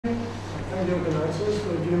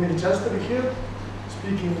giving me the chance to be here,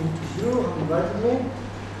 speaking to you, have invited me.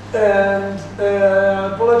 And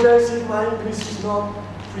I apologize if my English is not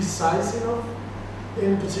precise enough,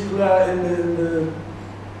 in particular in the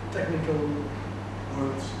technical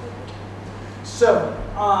words. So,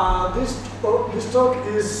 this talk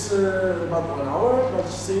is about 1 hour, but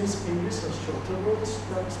since English has shorter words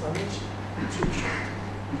than Spanish, it should be short.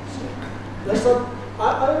 So, that's not,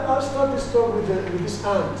 I'll start this talk with this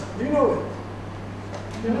ant. Do you know it?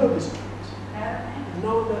 Do you know this ant?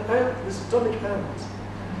 No, the ant, this atomic ant.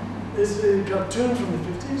 It's a cartoon from the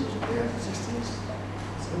 50s or something, 60s,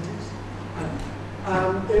 70s.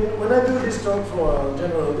 And when I do this talk for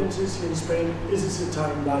general audiences in Spain, this is a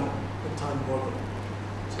timeline, a time border.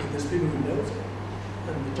 So there's people who know it,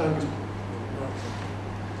 and the time is not.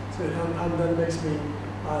 So, and that makes me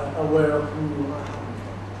aware of who I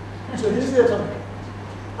am. So this is the atomic.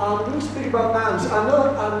 I'm going to speak about ants. I'm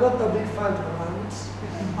not a big fan of ants.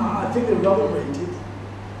 I think they're overrated.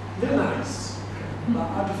 They're nice. I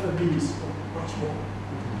prefer bees much more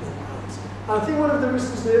than ants. I think one of the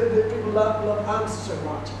reasons that people love ants so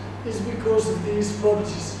much is because of these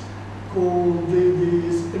properties called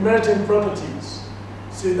these emergent properties.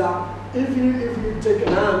 So that if you take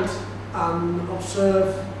an ant and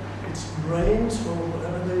observe its brains or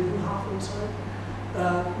whatever they do have inside,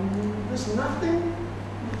 there's nothing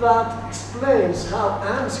that explains how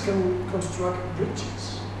ants can construct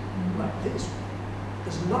bridges like this.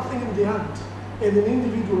 There's nothing in the ant, in an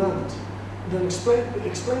individual ant, that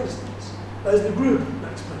explains this. There's the group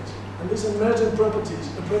that explains it. And these emergent properties,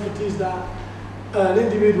 the properties that an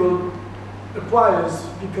individual acquires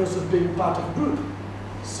because of being part of a group.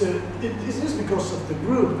 So it is because of the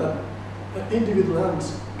group that individual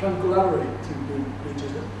ants can collaborate to build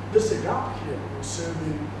bridges. There's a gap here. So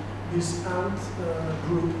this ant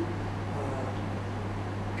group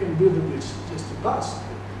can build a bridge just to pass.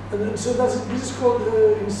 And so this is called,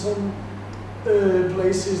 in some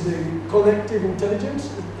places, the collective intelligence.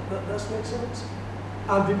 That makes sense.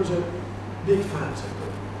 And people say, big fans of it.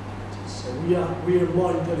 So we are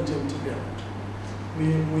more intelligent together.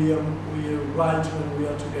 We are right when we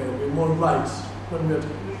are together. We're more right when we are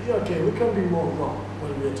together. Okay, we can be more wrong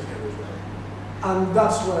when we are together as well. And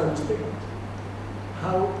that's what I'm speaking about.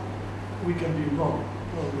 How we can be wrong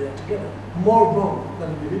when we are together. More wrong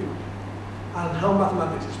than individual. And how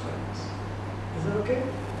mathematics explains. Is that okay?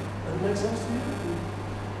 Does it make sense to you?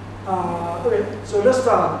 Okay, so let's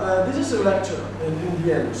start. This is a lecture in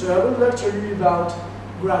the end. So I will lecture you about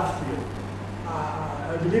graph theory.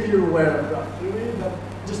 I believe you're aware of graph theory, but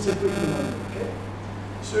just a quick reminder, okay?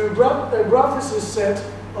 So a graph is a set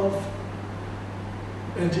of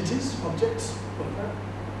entities, objects, whatever.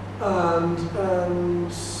 And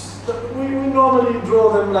we normally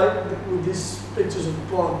draw them like with these pictures of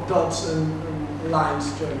dots and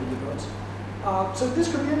lines joining the dots. So this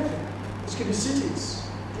could be anything. This could be cities.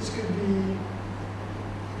 This could be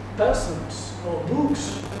persons, or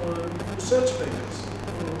books, or research papers,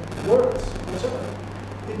 or words, whatever.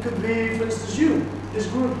 It could be, for instance, you, this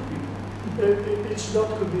group of people. Each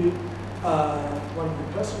dot could be one of the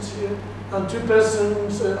persons here, and two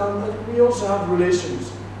persons, and we also have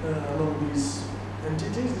relations among these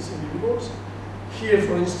entities, these individuals. Here,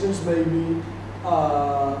 for instance, maybe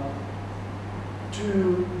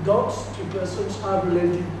two dots, two persons are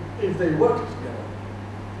related if they work together,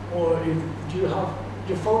 or if you have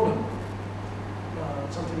your phone number,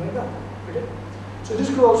 something like that. Okay? So this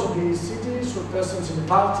could also be cities or persons in a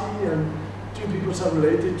party, and two people are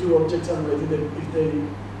related, two objects are related if they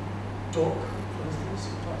talk, for instance,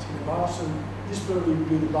 a party in a bar. So this probably would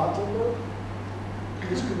be the bartender.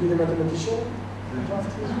 This could be the mathematician.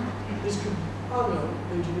 This could, I don't know,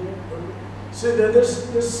 engineer. So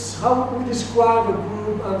there's how we describe a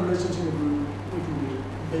group and relations in a group. We can do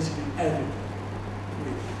basically everything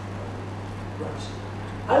with graphs.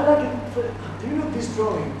 I like it. Do you know these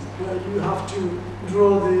drawings where you have to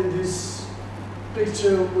draw this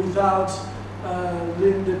picture without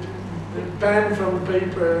the pen from the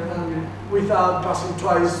paper and without passing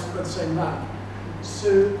twice at the same line?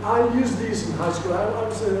 So I used these in high school. I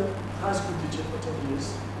was a high school teacher for 10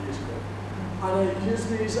 years ago. And I use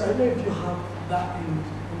these, I don't know if you have that in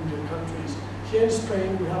your countries. Here in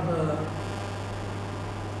Spain we have an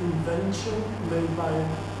invention made by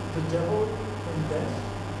the devil and death,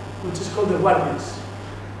 which is called the guardias.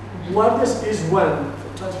 Guardias is when,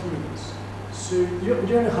 for transference. So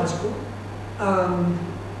you're in high school, and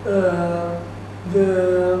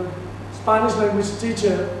the Spanish language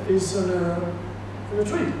teacher is on a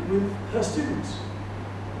tree with her students.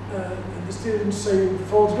 The students say in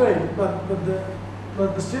 4th grade, but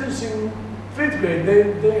the students in 5th grade,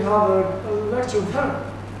 they have a lecture with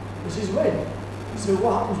her. This is way. So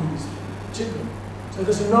what happens with these children? So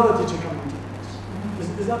there's another teacher coming to this.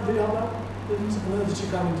 Is that, do you have that? There's another teacher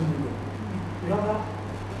coming to the room. You have that?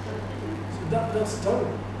 So that's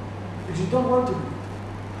terrible. Because you don't want to be.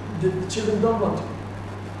 The children don't want to be.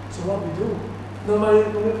 So what we do?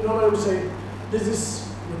 Normally we say, this is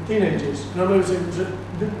the teenagers. Normally we say,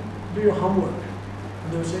 do your homework.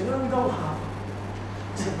 And they will say, no, we don't have it.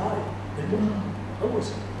 It's a lie. They do.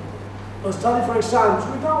 Always. Or study for exams.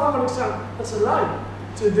 We don't have an exam. That's a lie.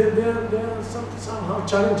 So they're somehow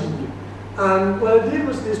challenging you. And what I did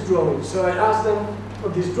was this drawing. So I asked them for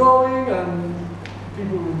this drawing, and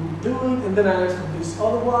people would do it, and then I asked for this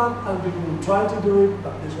other one, and people would try to do it,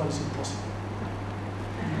 but this one is impossible.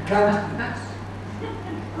 You can't do this.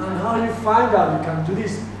 And how you find out you can do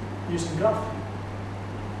this? Using graph theory.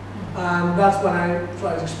 And that's when I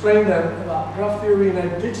try to explain them about graph theory, and I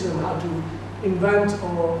teach them how to invent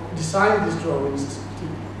or design these drawings to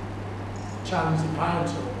challenge the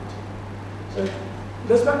parents of it. So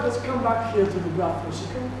let's come back here to the graph for a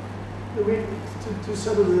second to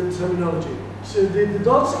settle the terminology. So the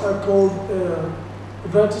dots are called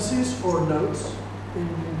vertices or nodes in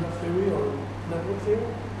graph theory or network theory.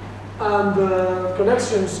 And the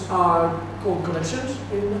connections are called connections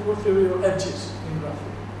in network theory or edges in graph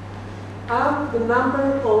theory. And the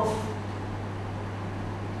number of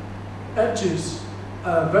edges,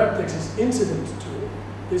 vertexes incident to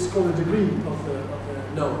is called the degree of the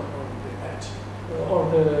node, or the edge, or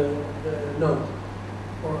the node,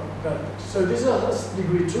 or vertex. So this has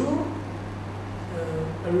degree 2.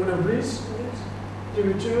 Everyone agrees on this?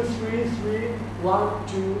 Degree 2, 3, 3, 1,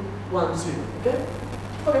 2, 1, 0. Okay?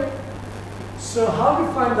 Okay. So how do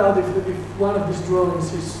you find out if one of these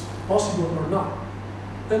drawings is possible or not?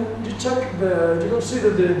 Then you check you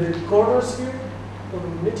consider the corners here, or the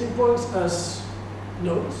meeting points as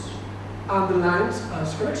nodes, and the lines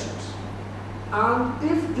as connections. And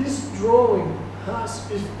if this drawing has,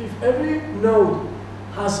 if every node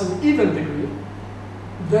has an even degree,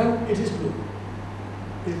 then it is blue.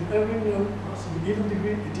 If every node has an even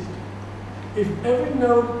degree, it is blue. If every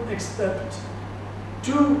node except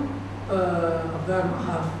 2 of them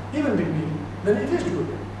have even degree, then it is blue.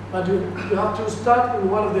 But you have to start in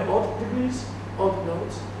one of the odd degrees, odd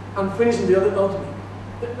nodes, and finish in the other odd node.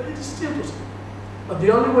 But it is still possible. But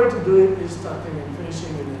the only way to do it is starting and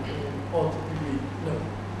finishing in an odd degree node.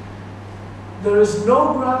 There is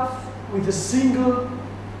no graph with a single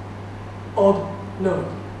odd node.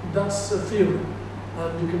 That's a theorem,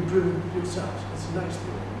 and you can prove it yourself. It's a nice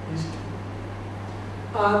theorem, easy to do.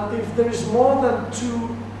 And if there is more than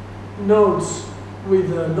 2 nodes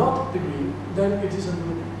with an odd degree, then it is a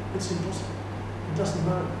loop. It's impossible. It doesn't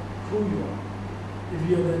matter who you are. If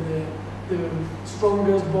you're the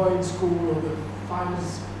strongest boy in school or the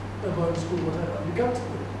finest boy in school, whatever, you can't do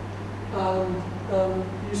it.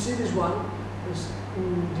 You see this one, there's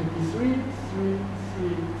degree 3, 3,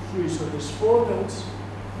 3, 3. So there's 4 nodes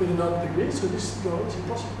with an odd degree, so this drawing is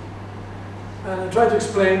impossible. And I try to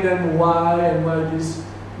explain them why and why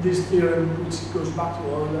this theorem, which goes back to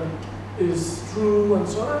Euler, is true and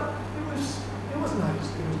so on. It was nice.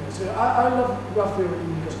 So I love graph theory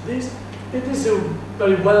because of this. It is a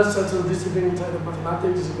very well settled discipline in type of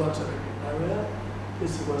mathematics. It's a well-settled area.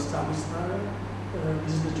 It's a well-established area.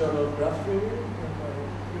 This is the journal of graph theory.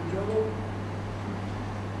 Journal.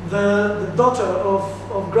 The daughter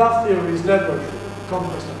of graph theory is network theory,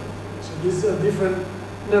 complex network theory. So these are different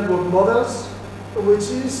network models, which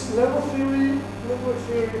is network theory,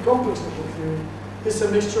 complex network theory. It's a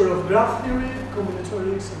mixture of graph theory,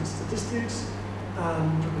 combinatorics, and statistics,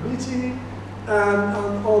 and probability,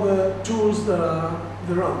 and all the tools that are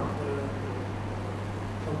their own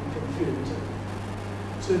from the field.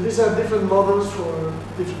 So these are different models for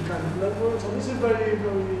different kinds of networks, and this is a very,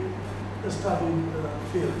 very studied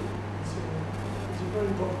field. It's a very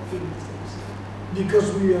important field these days,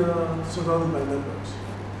 because we are surrounded by networks.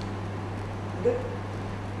 Okay?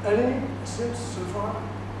 Any questions so far?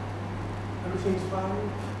 Everything's fine?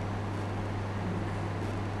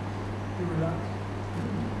 You relax?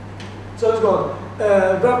 So let's go on.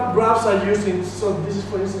 Graphs are used in, so this is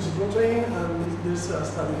for instance flow training, and this is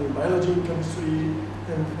studied in biology, chemistry,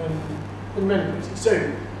 and many places. So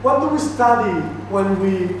what do we study when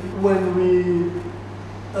we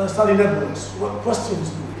study networks? What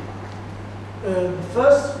questions do we have? The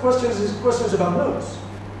first question is questions about nodes.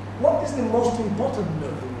 What is the most important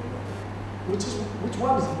node in your node? Which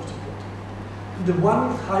one is the most important? The one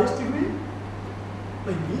with highest degree?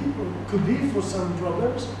 Maybe, or could be for some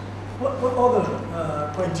problems. What other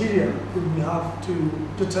criteria could we have to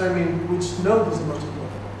determine which node is the most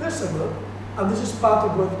important? There's several, and this is part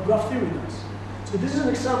of what graph theory does. So this is an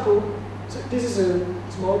example. So this is a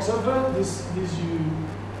small example. This you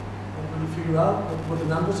already figure out what the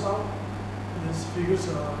numbers are. These figures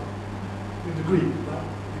are the degree, right?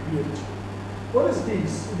 Degree of it. What is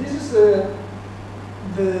this? This is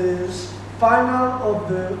the final of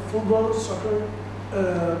the football soccer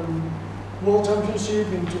World Championship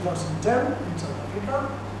in 2010 in South Africa,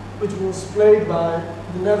 which was played by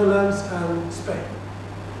the Netherlands and Spain.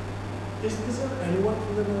 Is there anyone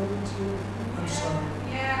from the Netherlands here? I'm sorry.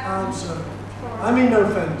 Yeah. I'm sorry. I mean no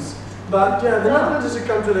offense. But yeah, the Netherlands is a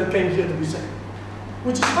country that came here to be second,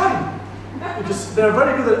 which is fine, because they're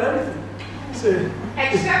very good at everything. So,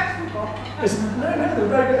 Except football. no, they're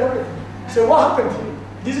very good at everything. So what happened here?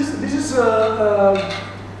 This is a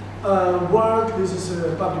work, this is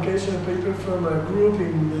a publication, a paper from a group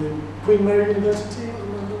in the Queen Mary University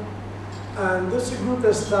in London. And this is a group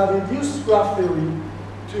that uses graph theory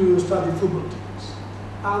to study football teams.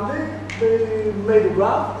 And they made a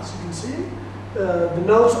graph, as you can see. The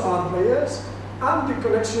nodes are players, and the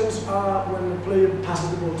connections are when the player passes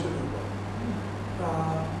the ball to another.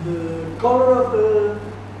 The color of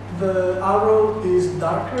the arrow is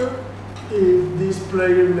darker if this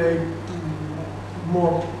player made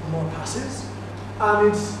more passes, and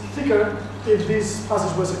it's thicker if these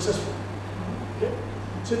passes were successful. Okay?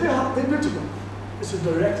 So they built a graph. It's a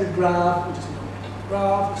directed graph, which is not a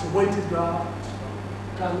graph. It's a weighted graph, which is not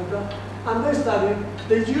a kind of graph. And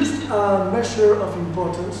they used a measure of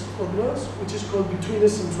importance for nodes, which is called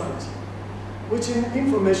betweenness centrality, which in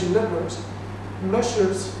information networks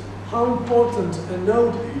measures how important a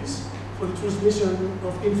node is for the transmission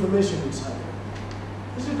of information inside it.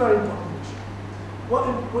 This is a very important measure. What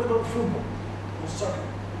about football or soccer?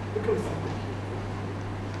 Look at football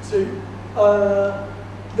here. So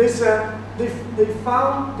they said they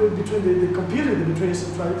found they computed the betweenness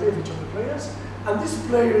centrality of each of the players, and this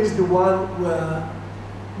player is the one where,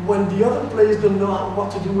 when the other players don't know what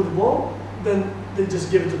to do with the ball, then they just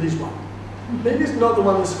give it to this one. Maybe it's not the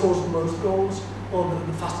one that scores the most goals or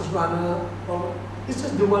the fastest runner, or it's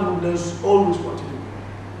just the one who knows always what to do.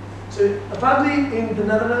 So apparently in the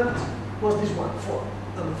Netherlands was this one, number 4.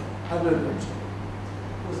 I don't know which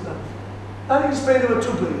one. Was number 4. And in Spain there were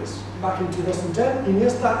 2 players back in 2010,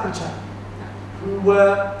 Iniesta and Xavi, who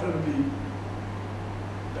were probably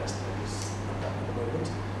best players at the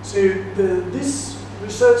moment. So this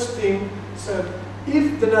research team said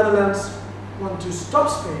if the Netherlands want to stop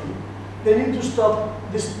Spain, they need to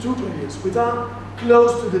stop these 2 players, which are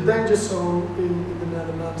close to the danger zone in the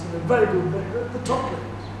Netherlands, and they're very good, the top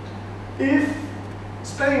players. If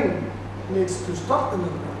Spain needs to stop the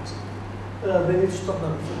Netherlands, they need to stop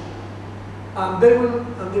number 3. And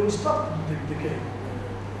they will stop the game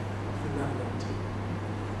of the Netherlands.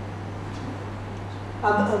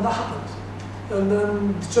 And that happened. And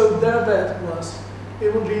then, so their bet was,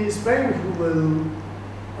 it will be Spain who will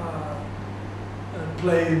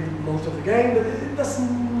play most of the game. But it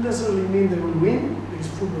doesn't necessarily mean they will win, because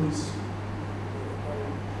football is a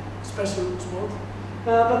very special sport.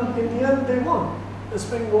 But in the end, they won.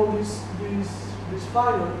 Spain won this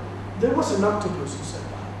final. There was an octopus who said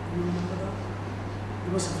that. You remember that?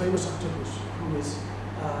 There was a famous octopus who was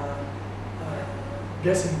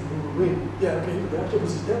guessing who will win. Yeah, okay, the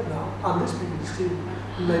octopus is dead now, and these people are still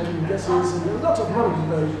making guesses, and there's lots of money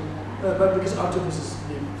made, but because octopuses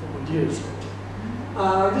live for years.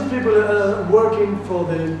 These people are working for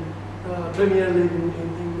the Premier League in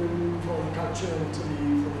England, for the culture in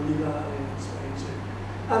Italy, for the Liga in Spain too.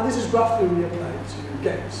 And this is graph theory applied to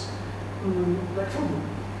games, like football,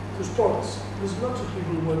 to sports. There's lots of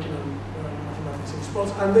people working on mathematics in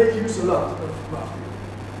sports, and they use a lot of graph theory.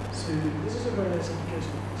 So this is a very nice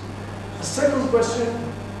application. The second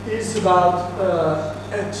question is about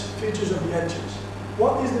edge, features of the edges.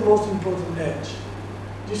 What is the most important edge?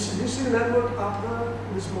 Do you see the network up there,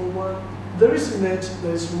 the small one? There is an edge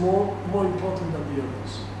that is more important than the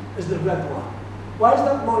others. It's the red one. Why is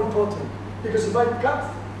that more important? Because if I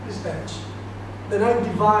cut this edge, then I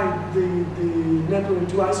divide the network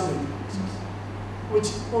into isolated pieces, which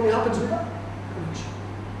only happens with that connection.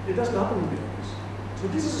 It doesn't happen with the others. So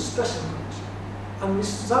this is a special connection. And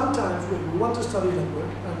sometimes when we want to study network,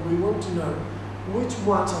 and we want to know which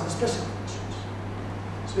ones are the special connections.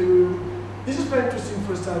 So this is very interesting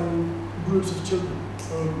for studying groups of children,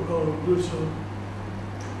 or groups of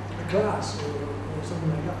a class, or something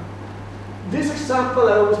like that. This example,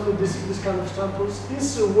 I always put this kind of examples,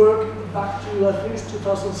 is a work back to, I think it's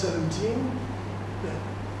 2017,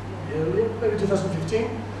 yeah, earlier, maybe 2015,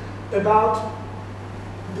 about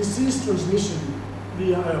disease transmission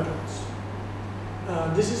via airports.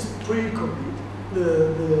 This is pre-COVID,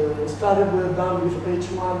 The study was done with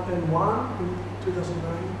H1N1 in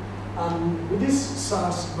 2009, and with this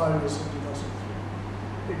SARS virus in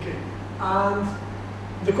 2003. Okay, and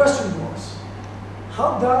the question was,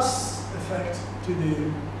 how does affect to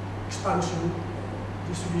the expansion,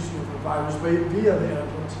 distribution of the virus via the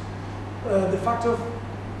airports, the fact of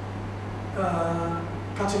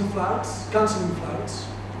cancelling flights,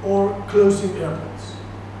 or closing airports?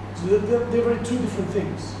 So there were two different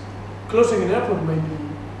things. Closing an airport may be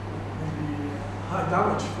high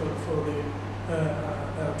damage for the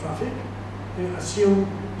air traffic. Assume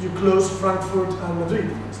you close Frankfurt and Madrid,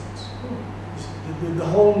 for instance. The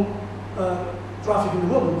whole traffic in the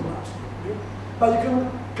world will collapse. But you can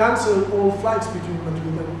cancel all flights between Madrid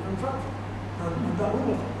and Frankfurt, and that will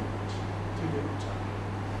not happen to the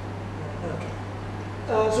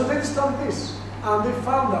okay. So they studied this, and they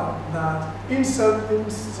found out that in certain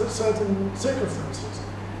circumstances,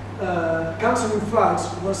 cancelling flights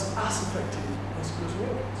was as effective as closing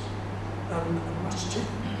airports, and much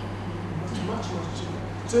cheaper, much cheaper.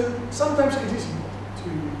 So sometimes it is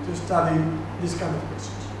important to study these kind of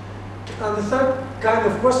questions. And the third kind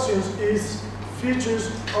of questions is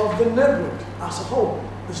features of the network as a whole,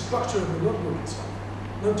 the structure of the network itself,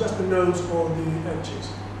 not just the nodes or the edges,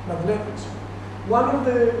 but the network itself. One of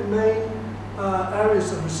the main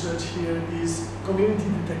areas of research here is community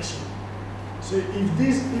detection. So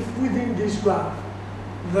if within this graph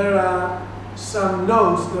there are some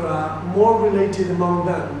nodes that are more related among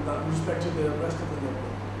them than with respect to the rest of the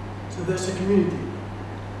network, so there's a community.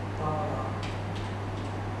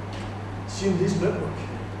 See in this network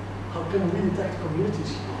here, how can we detect communities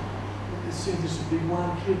here? It seems there's a big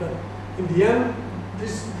one here, but in the end,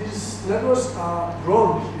 these networks are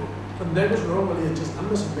wrong here. But networks normally are just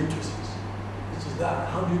numbers and matrices. It's just that.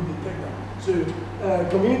 How do you detect that? So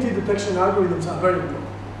community detection algorithms are very important.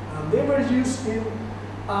 And they were used in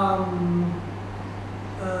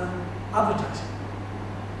advertising,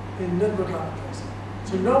 in network advertising.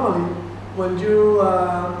 So normally, when you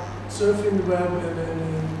surf in the web and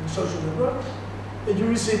in social network, you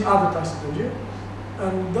receive advertising, don't you?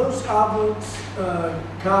 And those adverts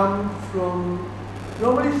come from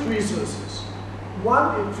normally three sources.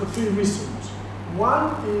 One, for three reasons.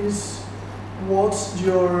 One is what's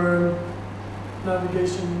your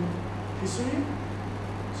navigation history.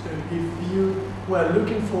 So if you were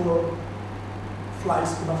looking for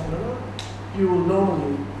flights to Barcelona, you will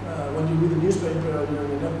normally, when you read the newspaper or you're in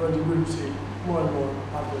the network, you will see more and more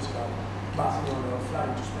adverts about Barcelona or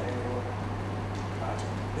flying to Spain or flights.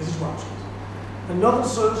 This is one source. Another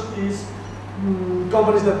source is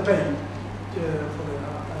companies that pay for the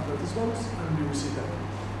advertisements, and you will see them.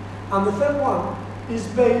 And the third one is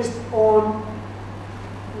based on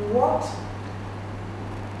what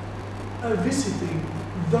are visiting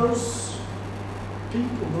those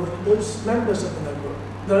people, those members of the network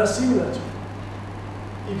that are similar to you.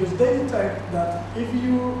 Because they detect that if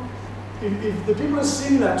the people are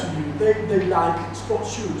similar to you, they like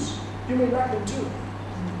sports shoes, you may like them too.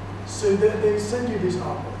 So they send you these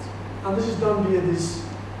outputs. And this is done via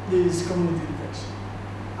this community detection.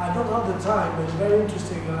 I don't have the time, but it's very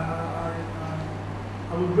interesting.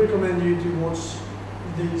 I would recommend you to watch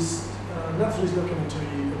this Netflix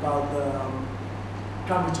documentary about the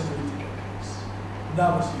Cambridge Analytica case.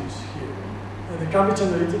 That was used here. And the Cambridge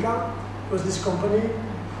Analytica was this company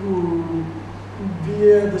who,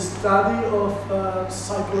 via the study of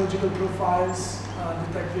psychological profiles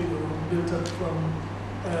detected or built up from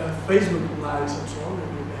Facebook likes and so on,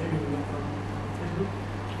 and behavior on Facebook,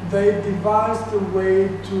 they devised a way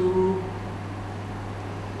to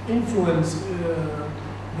influence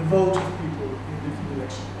the vote of people in different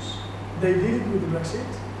elections. They did it with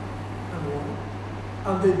Brexit and won,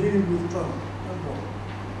 and they did it with Trump and won.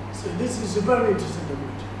 So this is a very interesting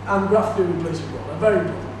documentary, and graph theory plays a role, a very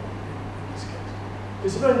important one in this case.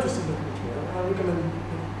 It's a very interesting documentary, and I recommend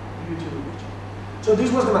you to watch it. So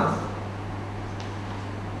this was the math.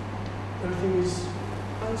 Everything is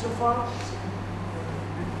fine so far?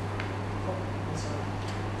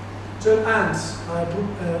 So ants, I put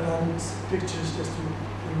ants pictures just to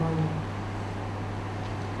remind you.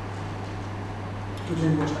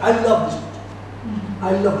 I love this picture.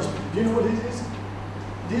 I love this picture. Do you know what this is?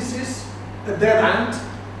 This is a dead ant.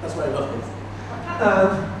 That's why I love it.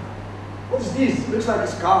 And what is this? It looks like a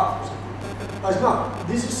scarf or something. It's not.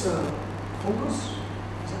 This is a fungus.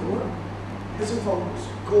 Is that the word? It's a fungus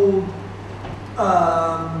called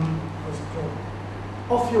what's it called?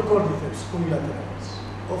 Ophiocordyceps unilateralis.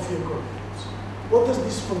 Ophiocordyceps. What does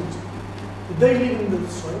this fungus do? They live in the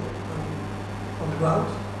soil, on the ground.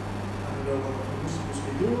 I don't know what fungus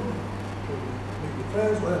usually do. Make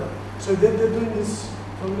friends, whatever. So they're doing these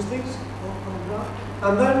fungus things on the ground.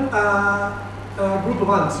 And then a group of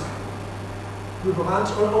ants. Or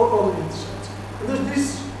the insects. And there's this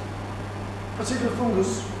particular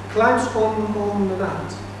fungus climbs on an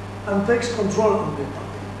ant and takes control of the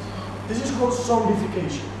ant. This is called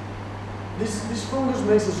zombification. This fungus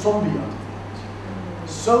makes a zombie out of it.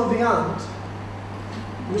 So the ant,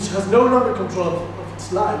 which has no longer control of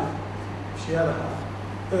its life, if she ever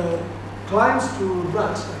had, climbs to a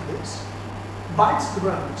branch like this, bites the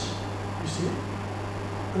branch, you see,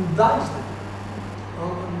 and dies there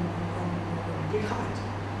on a big height.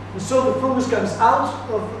 And so the fungus comes out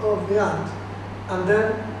of the ant and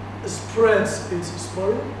then spreads its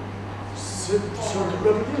spore so to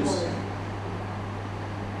reproduce.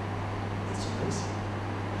 That's amazing.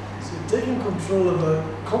 So taking control of a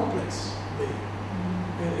complex being.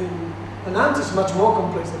 An ant is much more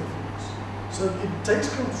complex than a fungus. So it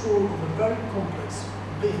takes control of a very complex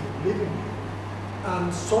being, living being,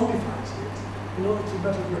 and zombifies it in order to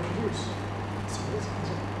better reproduce. It's amazing,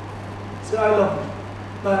 isn't it? So I love it.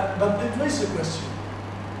 But it raises a question.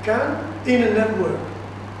 Can, in a network,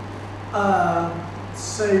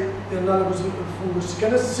 say the analogous of fungus,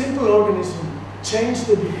 can a simple organism change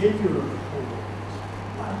the behavior of the whole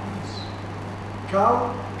organism?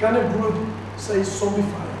 Can a group, say, zombify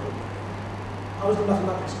a whole organism? How is the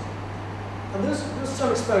mathematics? And there's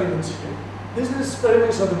some experiments here. These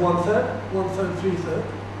experiments are the one-third,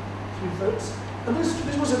 three-thirds. And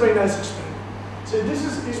this was a very nice experiment. So this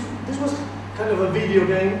was kind of a video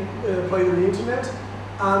game played on the internet.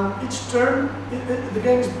 And each turn, the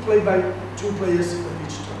game is played by 2 players at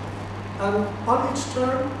each turn. And on each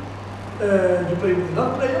turn, you play with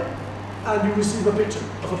another player, and you receive a picture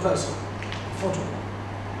of a person, a photo.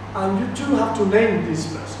 And you two have to name this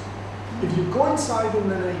person. If you coincide in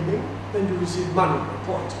the naming, then you receive money or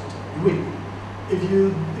points, you win. If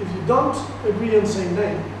you don't agree on the same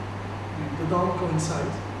name, you don't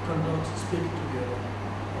coincide, cannot speak to the other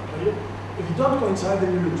player. If you don't coincide,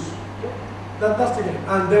 then you lose. Okay? That's the game.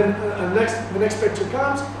 And then the next picture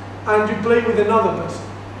comes, and you play with another person.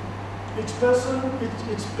 Each person,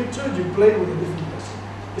 each picture, you play with a different person.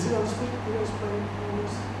 Is it understood? You guys playing on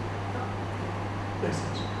this? Yeah. Makes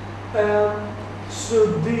sense. So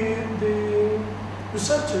the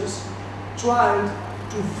researchers tried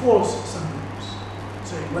to force some groups.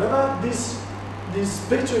 So whenever this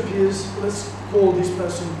picture appears, let's call this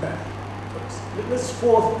person Beth first. Let's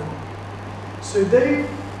force them. So they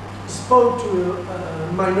spoke to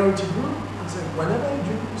a minority group and said, whenever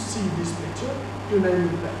you see this picture, you name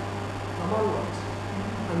it Beth, no matter what.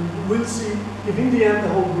 And we'll see if in the end the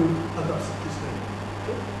whole group adopts this name.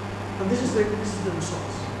 Okay? And this is the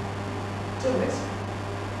results. So amazing.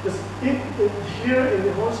 Because here in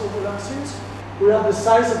the horizontal axis, we have the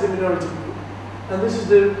size of the minority group, and this is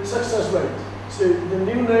the success rate. So the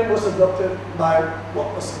new name was adopted by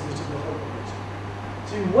what percentage of the whole population?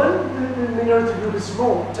 See, when the minority group is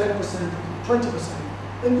small, 10%, 20%,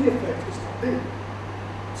 then the effect is not big.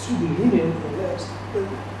 It should be linear or less, but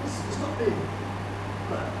it's not big.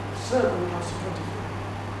 But certainly comes to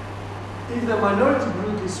 24. If the minority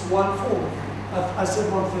group is 1/4, I said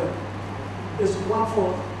 1/3, is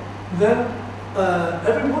 1/4, then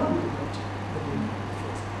everyone will adopt the new name.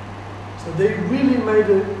 So they really made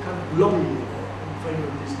a kind of lobby in favor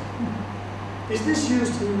of this. Is this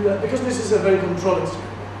used in real? Because this is a very controlled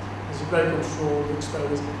experiment. It's a very controlled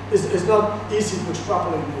experiment. It's not easy to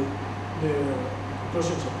extrapolate the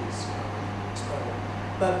conclusions of this experiment.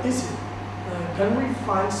 But is it? Can we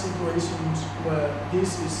find situations where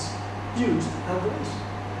this is used? And there is.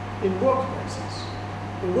 In workplaces.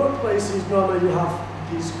 In workplaces, normally you have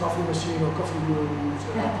this coffee machine or coffee rooms.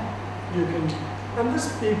 You can, and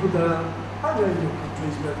there's people that I don't know in your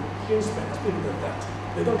countries, but here in Spain, there's people that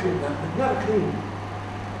they don't clean that, they never clean.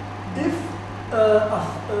 If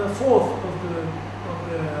a fourth of the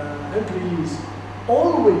employees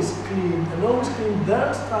always clean and always clean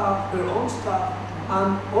their staff, their own staff,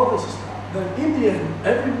 and others' staff, then in the end,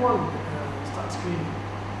 everyone starts cleaning.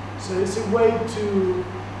 So it's a way to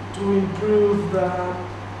improve the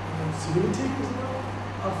civility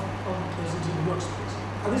of presence in the workspace.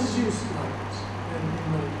 And this is used like this in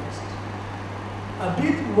many places. A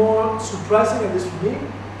bit more surprising, at least for me,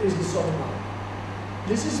 is the second one.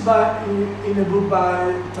 This is in a book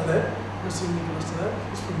by Tadeb, Nicolas Tadeb.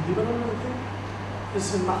 He's from Lebanon, I think.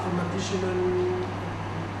 He's a mathematician and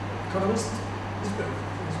economist. He's very good.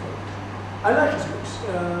 I like his books.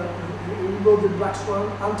 He wrote The Black Swan,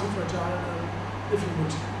 Anti-Fragile, and different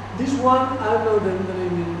books. This one, I know the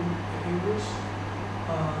name in English.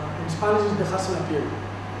 In Spanish, is Dejarse la piel.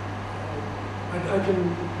 I can give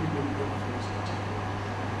you the information.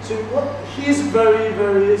 So So he's very,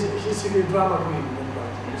 he's a drama queen.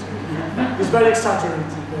 He's very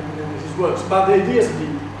exaggerated in his works, but the ideas are deep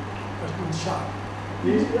and sharp.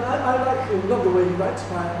 I like him, not the way he writes,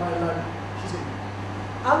 but I like his idea.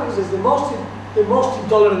 And he says the most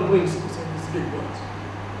intolerant wings, he said these big words.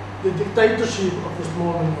 The dictatorship of the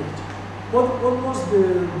small minority. What was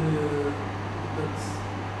the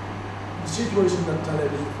situation that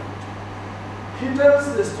Taleb is referring to? He tells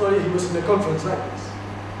the story, he was in a conference like this.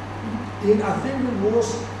 I think it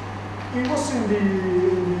was in the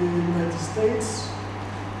United States,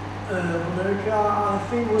 America, I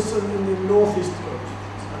think it was in the northeast coast,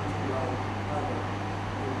 something like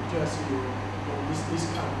New Jersey or this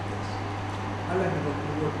kind of place. I like the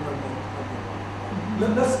word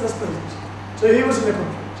remote. Let's play this. So he was in a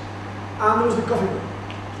conference, and there was the coffee break,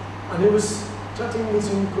 and he was chatting with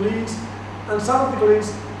some colleagues, and some of the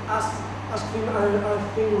colleagues asked him, I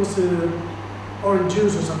think it was orange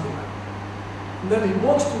juice or something like that. And then he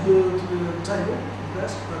walks to the table, to the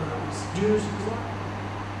desk, where his juice is on,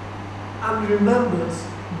 and remembers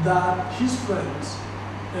that his friends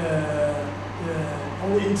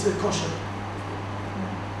only eat kosher.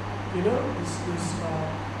 You know,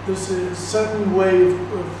 there's a certain way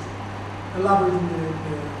of elaborating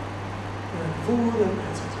the food and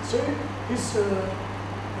etc. So he's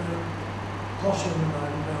kosher, and I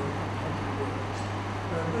don't know how to word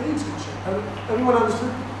it. He eats kosher. Everyone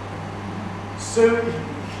understood? So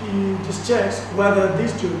he just checks whether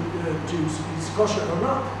this juice is kosher or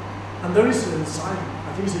not. And there is a sign,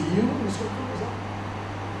 I think it's a U in the circle, is that?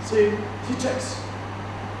 So he checks.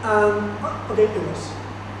 And, okay, it was.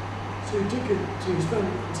 So he took it to his friend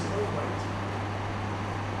and said, oh, right.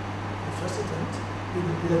 The first attempt,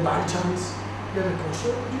 did I by chance get a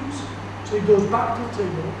kosher juice? So he goes back to the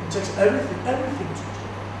table and checks everything is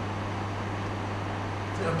kosher.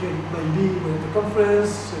 So, okay, maybe we're at the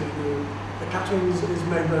conference, the catering is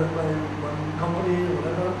made by one company or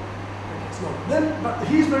whatever. Okay, it's not. Then, but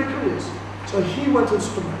he's very curious. So he went to the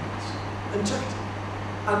supermarkets and checked.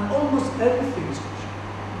 And almost everything is kosher.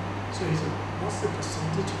 So he said, what's the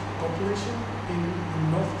percentage of the population in the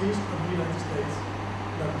northeast of the United States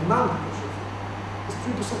that demand kosher food? It's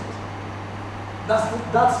 3%. That's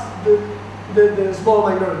the small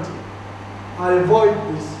minority. I avoid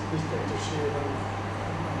this dictatorship.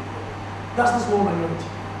 That's the small minority.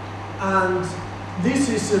 And this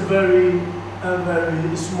is a very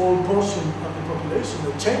small portion of the population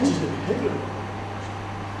that changes the behavior of the population.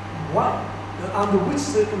 Why? Under which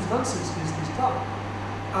circumstances is this done?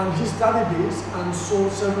 And he studied this and saw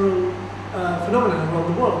several phenomena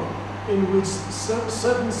around the world in which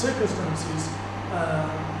certain circumstances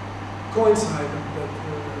coincide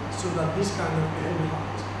so that this kind of behavior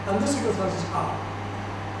happens. And the circumstances are: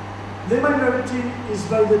 the minority is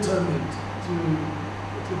very determined to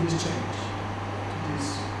this change, to this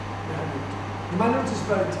behavior. The minority is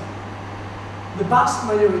very determined. The vast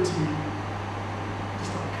majority does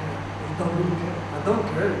not care. They don't really care. I don't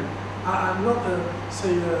care. I'm not,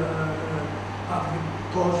 say, part of the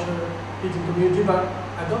kosher eating community, but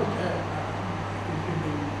I don't care if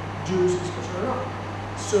the Jews is kosher or not.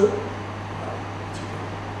 So, it's okay.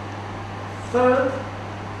 Third,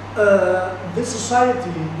 the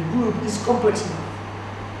society, the group, is complex enough,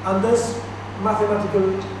 and there's mathematical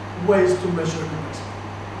ways to measure complexity.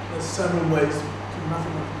 There's several ways to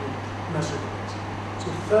mathematically measure complexity. So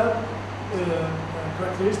third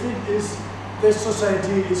characteristic is the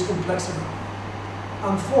society is complex enough.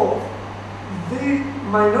 And fourth, the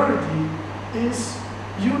minority is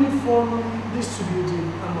uniformly distributed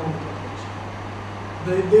among the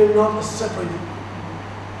population. They're not a separate group.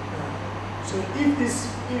 So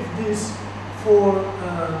if these four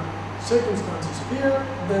circumstances appear,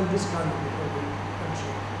 then this kind of behavior can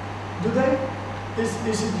show. Do they?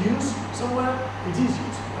 Is it used somewhere? It is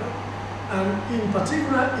used, right? And in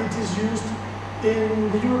particular, it is used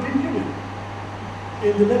in the European Union,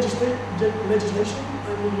 in the legislation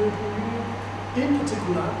in the European Union, in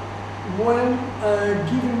particular, when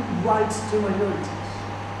giving rights to minorities.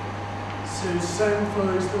 So, same,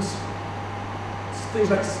 for instance, things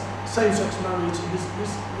like same-sex marriage, this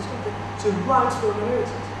kind of thing. So, rights for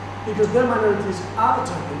minorities, because their minorities are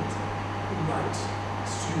determined rights.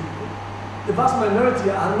 The vast minority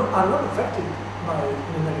are not affected by it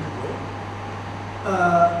in a negative way.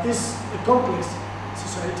 It's a complex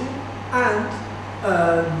society, and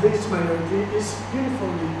this minority is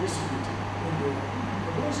uniformly distributed in the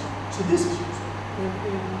population. So this is used in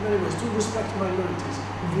many ways to respect minorities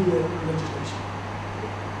via legislation.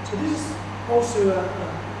 So this is also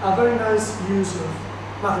a very nice use of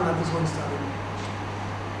mathematics when studying.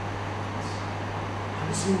 Have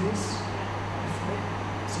you seen this before?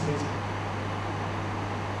 It's amazing.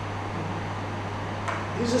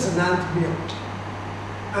 This is an ant meal.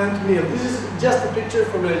 Ant meal. This is just a picture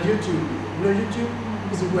from a YouTube video. You know, YouTube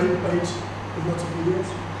is a web page with lots of videos.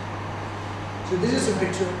 So this is a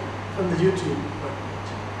picture from the YouTube web page.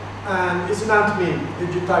 And it's an ant meal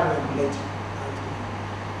that you type in later.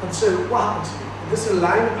 And so what happens here? There's a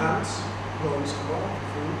line of ants going somewhere,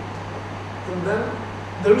 and then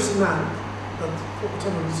there is an ant that, for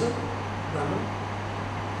whatever reason, random,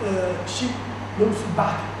 she moves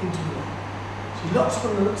back into the line. She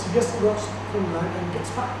gets lost from the line and gets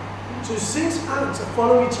back. So since ants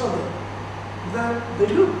follow each other, then they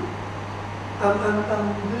loop.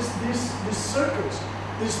 And these circles,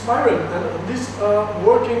 this spiral, and these are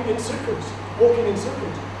working in circles, walking in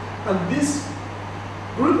circles. And this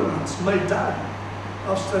group of ants may die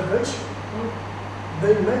of starvation.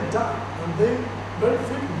 They may die, and they very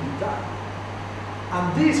frequently die.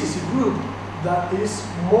 And this is a group that is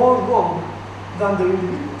more wrong than the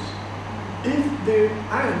individuals. If the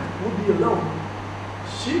ant would be alone,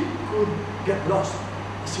 she could get lost.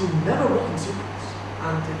 She would never walk in circles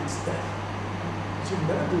until its death. She would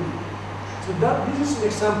never do it. So this is an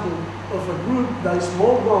example of a group that is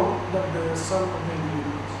more wrong than the sum of the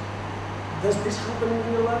individuals. Does this happen in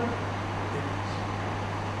real life? It does.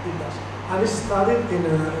 It does. And it's studied in a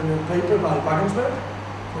paper by Wagensberg,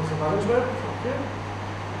 Professor Wagensberg, from here.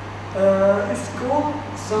 It's called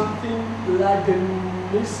something like the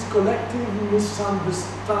collective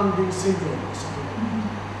misunderstanding syndrome or something like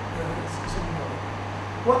that. Something like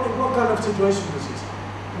that. What kind of situation this is?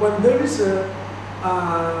 When there is an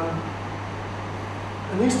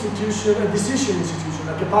institution, a decision institution,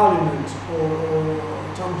 like a parliament or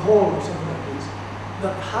town hall or something like this,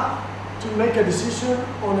 that have to make a decision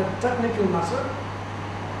on a technical matter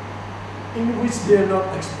in which they are not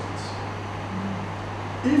experts.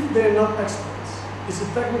 If they are not experts, it's a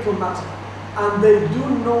technical matter, and they do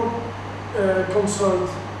not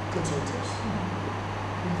consult consultants,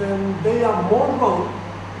 then they are more wrong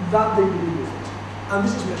than the individuals. And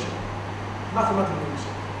this is measured, mathematically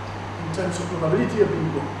measured, in terms of probability of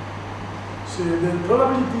being wrong. So the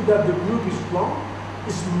probability that the group is wrong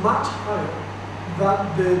is much higher than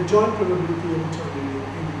the joint probability of each of the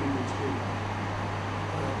individuals being.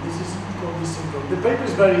 This is called this syndrome. The paper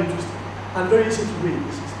is very interesting and very easy to read.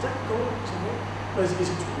 This is technical, but it's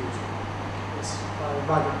easy to read. It's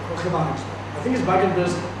by Wagensberg. I think it's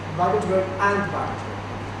Wagensberg and Wagensberg,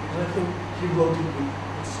 because I think he wrote it with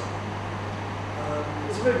his son.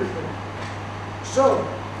 It's a very good thing. So,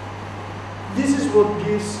 this is what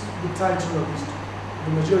gives the title of this talk,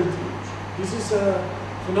 the majority. This is a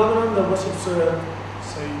phenomenon that was observed,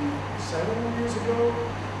 say, 7 years ago.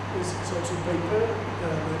 It's also a paper.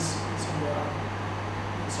 It's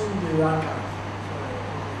on the archive.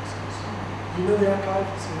 You know the archive?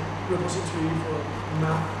 It's a repository for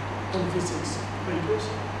math and physics papers.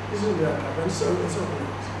 This is in the archive, and so it's open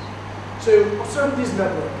access. So observe this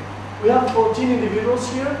network. We have 14 individuals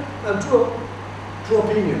here and two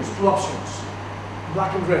opinions, two options,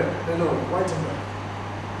 black and red. I know, white and red.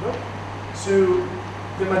 No? So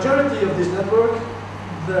the majority of this network,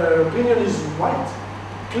 the opinion is white,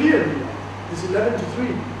 clearly white. It's 11 to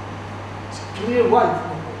 3. It's clear white.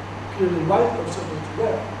 Clearly white or something to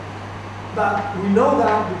red. But we know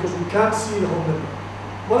that because we can't see the whole network.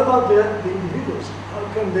 What about the individuals? How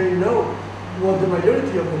can they know what the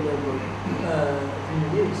majority of the network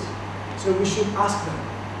opinion is? So we should ask them.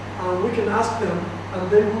 And we can ask them, and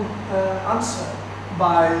they will answer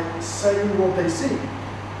by saying what they see.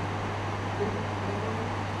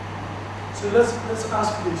 So let's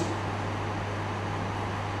ask this.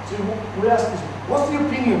 So we ask this, what's the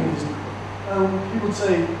opinion of this network? And he would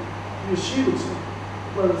say, he or she would say,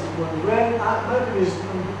 well, it's red, my opinion is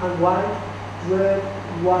and white, red,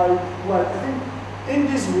 white, white. I think in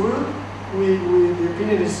this world, the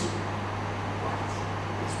opinion is white.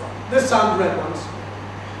 It's white. There's some red ones.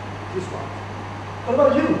 It's white. What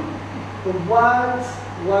about you? The white,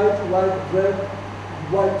 white, white, red,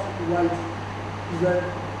 white, white, red,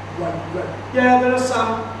 white, red. Yeah, there are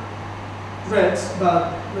some reds,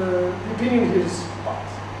 but the opinion here is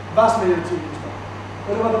white. Vast majority is white.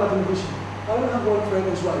 What about the mathematician? I don't have one friend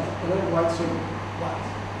that's white. I don't have white, so white.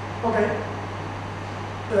 Okay.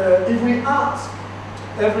 If we ask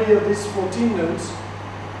every of these 14 nodes,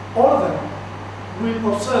 all of them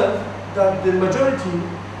will observe that the majority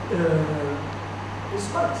is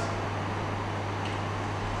white.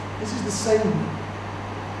 This is the same,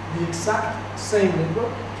 the exact same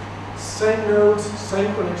network, same nodes,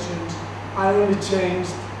 same connections. I only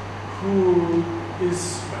changed who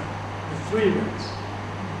is the 3 nodes.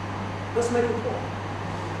 Let's make it 4.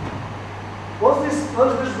 What's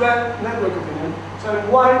this red network opinion? So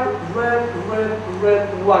white, red, red,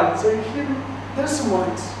 red, white. So here, there's some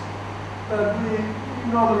whites. We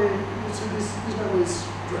normally, you see this network is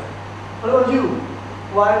red. What about you?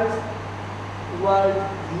 White, white,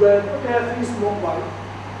 red. Okay, I think it's more white.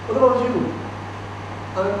 What about you?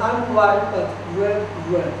 I'm white, but red,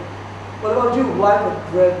 red. What about you? White, but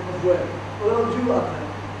red, red. What about you?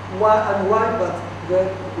 I'm white, but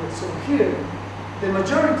red, red. So here, the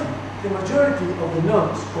majority of the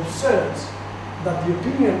nodes observes that the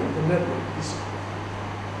opinion of the network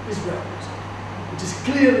is red, which is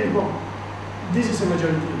clearly wrong. This is a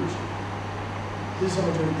majority illusion. This is a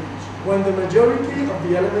majority illusion. When the majority of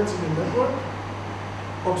the elements in the network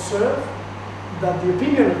observe that the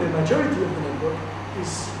opinion of the majority of the network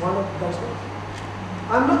is one of those nodes.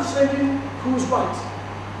 I'm not saying who's right.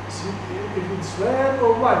 See, if it's red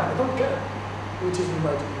or white, I don't care which is the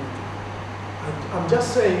right opinion. I'm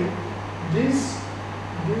just saying this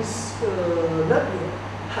network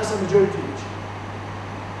has a majority illusion.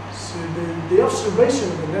 So the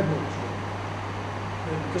observation of the network is wrong.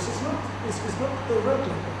 Because it's not the red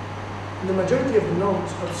network. And the majority of the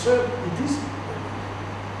nodes observe it is red.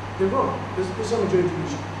 They're wrong. There's a majority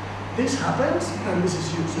illusion. This happens and this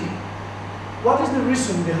is used. What is the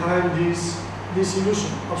reason behind this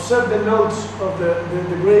illusion? Observe the nodes of the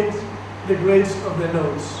grades of the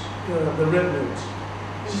nodes. The red nodes.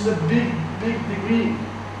 This is a big degree.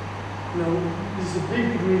 This is a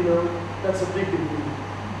big degree node. That's a big degree.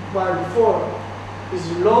 While before, this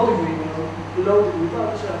is a low degree node. Low degree.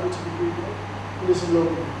 Which degree? And this is low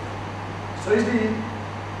degree. So is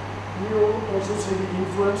we also say the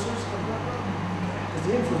influences. It's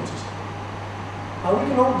the influences. And we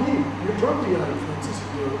can all be. You probably are influences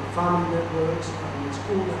in your family networks and your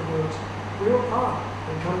school networks. We all are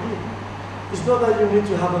and can be. It's not that you need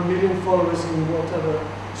to have 1 million followers in whatever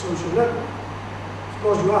social network. Of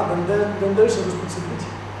course you are, and then there's a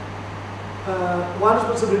responsibility. One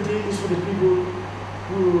responsibility is for the people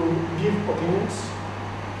who give opinions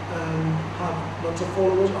and have lots of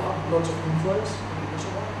followers, or have lots of influence.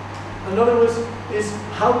 Another is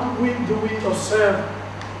how do we observe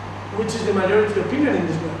which is the majority opinion in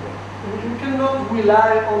this network. We cannot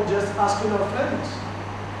rely on just asking our friends.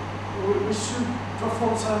 We should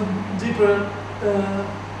perform some deeper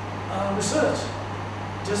research,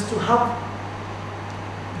 just to have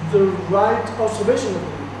the right observation of the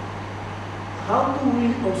network. How do we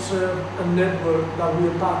observe a network that we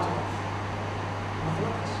are part of?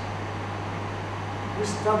 Mathematics. We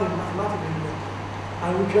study mathematical network,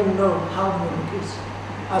 and we can know how the network is.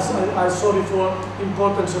 As I saw before,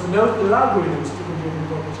 importance of nodes, the algorithms to compute the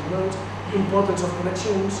importance of nodes, importance of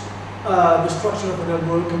connections, the structure of the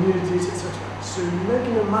network, communities, etc. So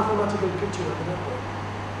making a mathematical picture of the network,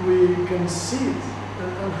 we can see it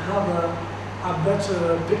and have a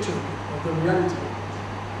better picture of the reality.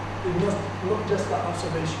 It's not just an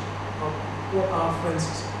observation of what our friends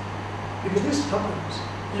say. Because this happens.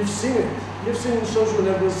 You've seen it. You've seen in social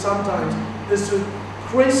networks sometimes there's a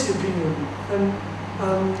crazy opinion,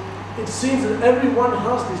 and it seems that everyone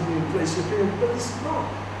has this new crazy opinion, but it's not.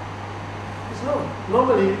 It's not.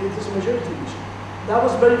 Normally, it is a majority issue. That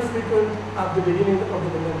was very frequent at the beginning of the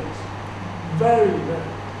millennium. Very, very.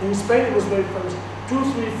 In Spain, it was very famous.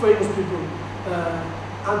 2-3 famous people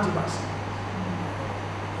anti-vaccine.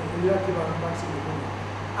 In the anti-vaccine opinion.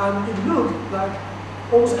 And it looked like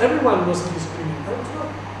almost everyone was in this opinion. And it's not.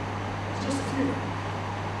 It's just a few.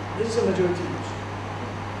 This is a majority issue.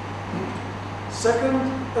 Second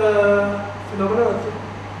phenomenon, I think,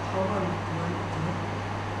 how am I?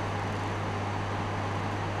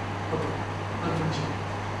 Okay, I'm finishing.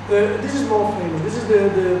 This is more famous. This is the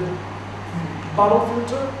bubble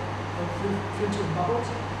filter, filter bubbles.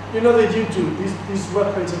 You know the YouTube, this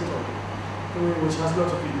web page I'm talking, which has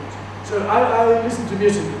lots of videos. So I listen to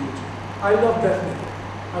music on YouTube. I love death metal.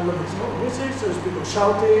 I love this music, so there's people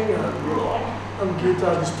shouting and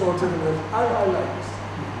guitar distorted and everything. I like this.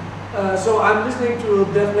 So I'm listening to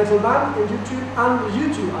death metal band on YouTube, and the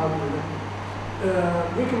YouTube algorithm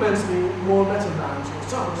recommends me more metal bands or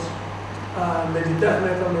songs. Maybe death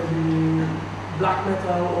metal, maybe black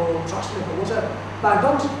metal or thrash metal, whatever. But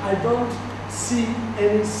I don't see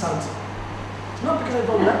any salsa. It's not because I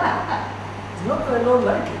don't like it. It's not that I don't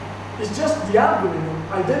like it. It's just the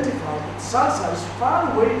algorithm identifies that salsa is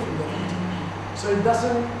far away from the beat, so it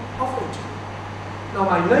doesn't offer it to me. Now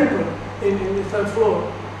my neighbor in the third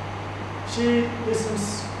floor, he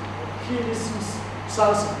listens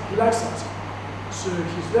salsa. He likes salsa. So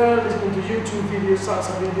he's there listening to YouTube videos,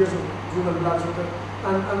 salsa videos of Ruben Blades,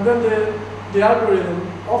 and then the algorithm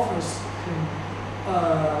offers him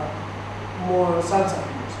more salsa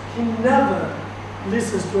videos. he never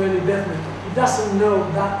listens to any death metal. He doesn't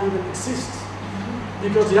know that even exists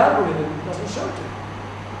because the algorithm doesn't show it.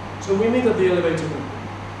 So we meet at the elevator room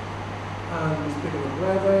and we speak about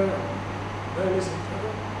weather,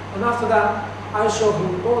 and after that I show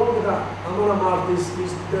him, oh look at that, I'm gonna mark this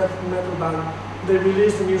death metal band. They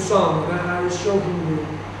released a new song, and I show him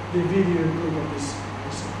the video clip of this.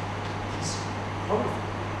 He's horrified.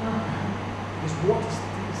 Because what is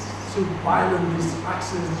this? So violent, these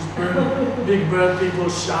axes, this bird, big bird people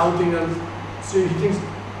shouting, and so he thinks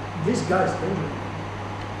this guy is dangerous.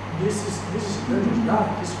 This is a dangerous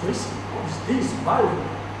guy. He's crazy. What is this? Violent.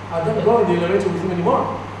 I don't go in the elevator with him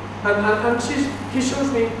anymore. And he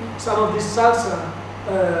shows me some of these salsa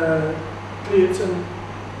clips, and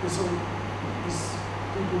there's some these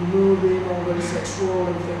people moving, all very sexual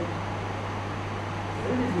and things.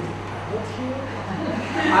 They live with a parrot here.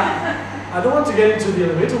 I don't want to get into the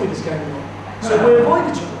elevator with this guy anymore. So we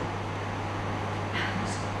avoid each other.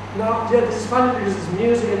 Now, yeah, this is funny because it's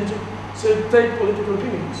music and so take political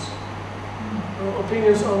opinions.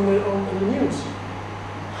 Opinions on the news.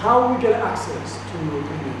 How we get access to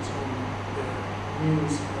opinions on the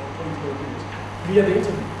news, political opinions? Via the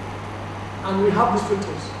internet. And we have these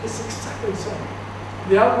filters. It's exactly the same.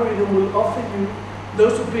 The algorithm will offer you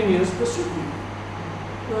those opinions that suit you,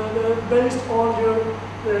 based on your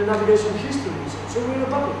navigation history. So we're in a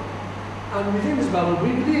bubble. And within this bubble,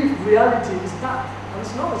 we believe reality is that. And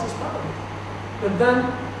it's not, it's just part of it. But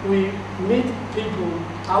then we meet people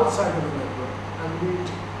outside of the network and we,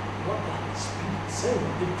 what are these people saying?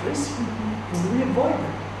 They're crazy. And we avoid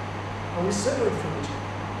them. And we separate from each other.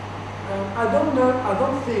 I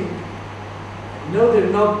don't think, no, they're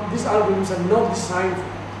not, these algorithms are not designed for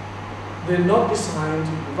that. They're not designed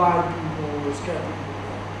to divide people or scare people.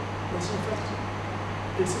 That's in fact,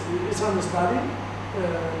 it's under study.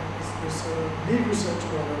 There's a big research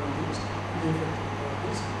going on this, the effect of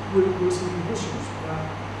this. We'll see conclusions that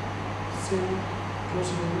seem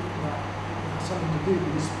plausible that it has something to do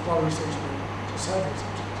with this polarization of society.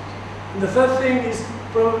 And the third thing is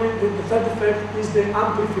probably, the third effect is the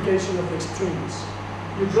amplification of the extremes.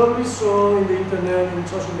 You probably saw in the internet, in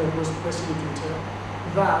social networks, especially Twitter,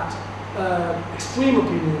 that extreme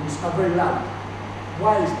opinions are very loud.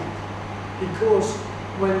 Why is that? Because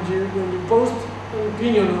when you post an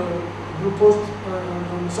opinion or you post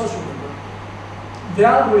on a social network, the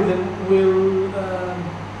algorithm will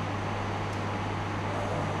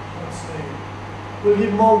will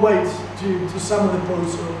give more weight to some of the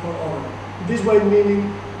posts or other. This way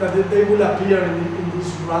meaning that they will appear in this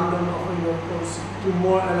random offering of posts to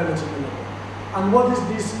more elements of the network. And what is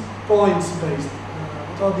this points based?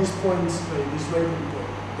 What are these points based, this rating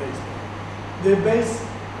based? They're based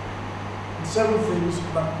on several things,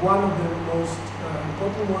 but one of the most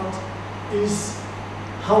important ones is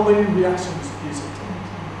how many reactions is it.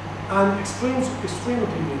 And extreme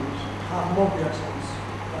opinions have more reactions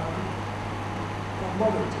than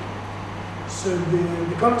moderate. So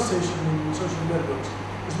the conversation in social networks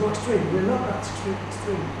is more extreme. We're not that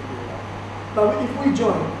extreme. But if we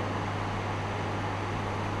join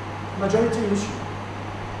majority issue,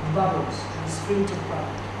 the bubbles, the spirit of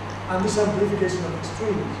power, and this amplification of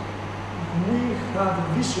extremes, we have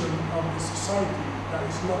a vision of the society that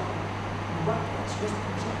is not right.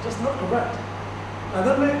 It's just not correct. And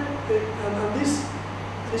that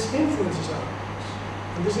this influences us,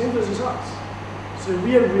 and this influences us. So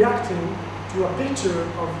we are reacting to a picture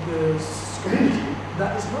of the community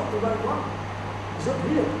that is not the right one. It's not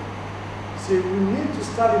real. So we need to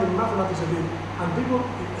study the mathematics of it, and people,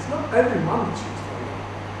 it's not everyone that should study that,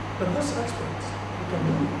 but there's experts who can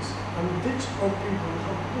do this and teach other people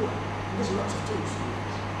how to do it. And there's lots of tools.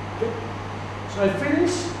 Okay? So I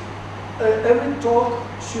finish. Every talk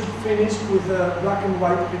should finish with a black and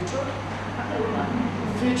white picture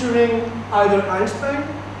featuring either Einstein,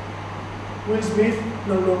 Will Smith,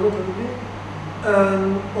 no longer probably,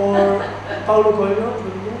 or Paulo Coelho.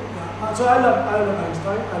 Yeah. So I love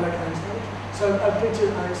Einstein. I like Einstein. So I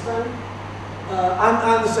picture Einstein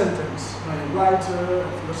and the sentence by a writer,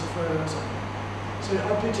 a philosopher, and so on. So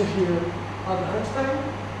I picture here Albert Einstein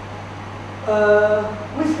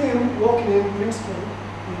with him walking in Princeton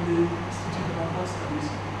in the Institute of Advanced Studies.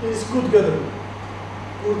 Is Kurt Gödel.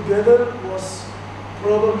 Kurt Gödel was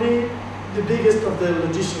probably the biggest of the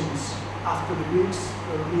logicians after the Greeks,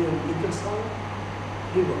 and Wittgenstein.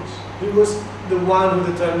 He was the one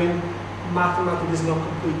who determined mathematics is not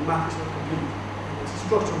complete, math is not complete, and it's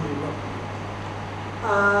structurally not complete.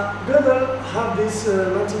 Gödel had this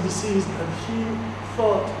mental disease, and he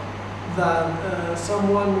thought that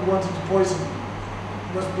someone wanted to poison him.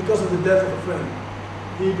 It was because of the death of a friend.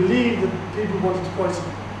 He believed that people wanted to poison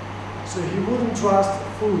him. So he wouldn't trust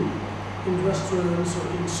food in restaurants or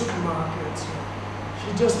in supermarkets.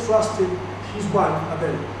 He just trusted his wife,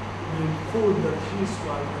 Adele, the food that his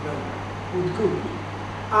wife, Adele, would cook.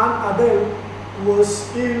 And Adele was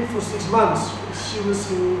ill for 6 months. She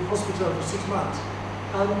was in hospital for 6 months.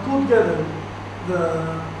 And could gather the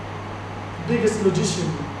biggest logician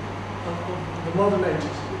of the modern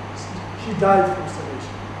ages. He died from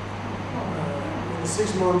starvation. In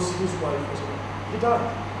 6 months, his wife was alive. He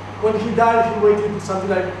died. When he died, he weighed something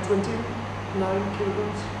like 29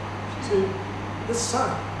 kilograms. So that's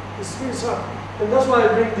sad. It's really sad. And that's why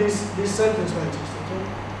I bring this sentence very interesting. Okay?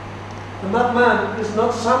 A madman is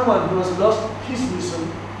not someone who has lost his reason.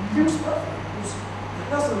 He was perfect.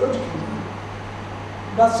 That's the logic in it.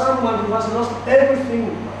 But someone who has lost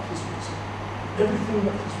everything about his reason. Everything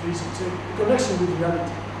about his reason. So the connection with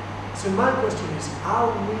reality. So my question is,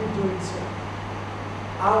 are we doing so?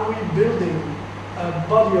 Are we building a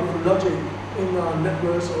body of logic in our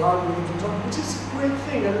networks or algorithms and so on, which is a great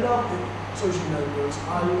thing. I love it. Social networks.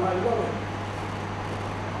 I love it.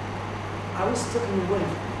 I was stepping away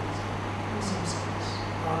from it in some sense.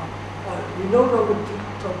 We no longer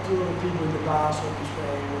talk to other people in the bus or this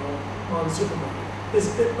way or in the supermarket.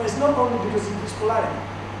 It's not only because it is polite.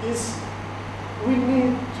 It's we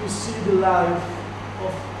need to see the life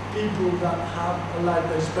of people that have a life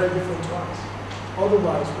that is very different to us.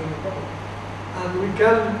 Otherwise, we're in a problem. And we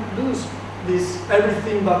can lose this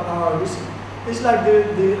everything but our reason. It's like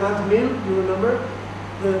the ant mill, you remember?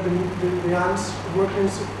 The ants working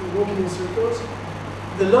in circles.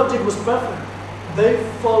 The logic was perfect. They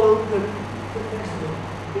followed the next one.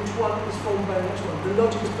 Each one is followed by the next one. The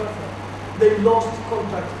logic is perfect. They lost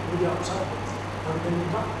contact with the outside world. And then they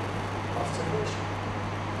died after separation.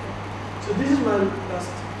 So this is my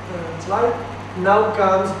last slide. Now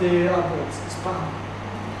comes the adverts, the spam.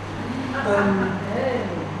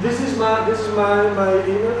 This is my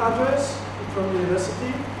email address from the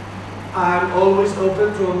university. I'm always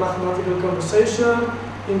open to a mathematical conversation,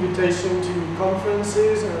 invitation to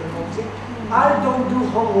conferences and everything. I don't do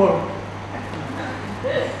homework.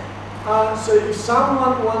 So if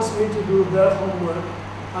someone wants me to do their homework,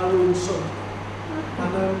 I will insult them.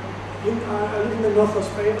 And I live in the north of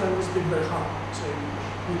Spain and we speak very hard. So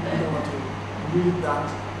you know how to read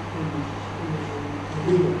that in the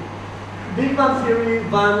video. Big Bang Theory,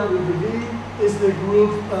 Van with the V, is the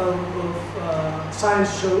group of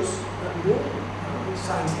science shows that we do.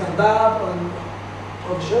 Science stand-up and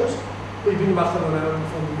other shows. We've been in Barcelona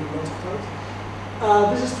from lots of times.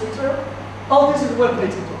 This is Twitter. Oh, this is the web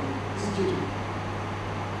page. This is YouTube.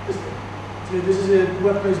 This is a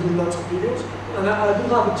web page with lots of videos. And I do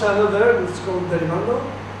have a channel there, it's called Derivando.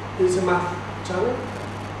 It's a math channel.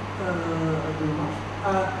 I do math.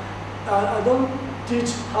 I don't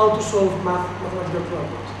teach how to solve mathematical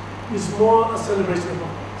problems. It's more a celebration of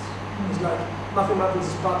mathematics. It's like mathematics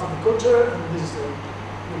is part of the culture, and this is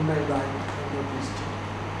the main line of this channel.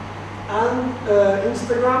 And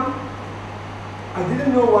Instagram, I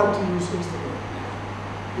didn't know why to use Instagram.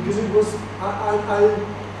 Because it was, I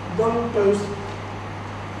don't post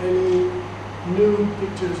any new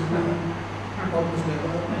pictures of me, almost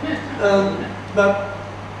never. But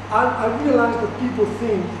I realized that people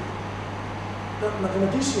think that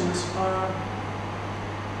mathematicians are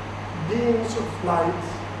beings of light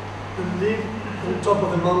that live on top of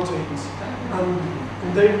the mountains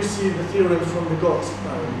and they receive the theorems from the gods.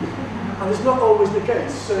 And it's not always the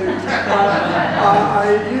case. So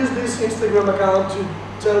I use this Instagram account to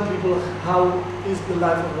tell people how is the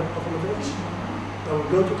life of a mathematician. I will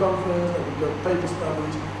go to conference, I will go to paper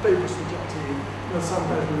studies, papers rejected, and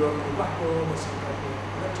sometimes we work on the blackboard, and sometimes we work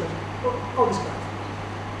on lectures, all this kind of thing.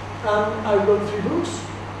 I wrote 3 books.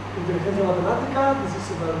 Inteligencia Matemática, this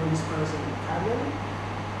is about the Spanish and Italian.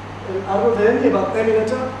 I wrote the ending about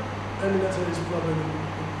Eminetta. Eminetta is probably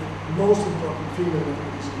the most important female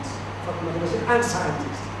mathematician and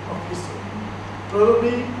scientist of history.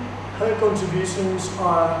 Probably her contributions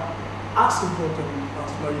are as important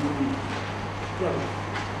as Marie Curie. Probably.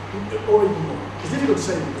 Or even more. It's difficult to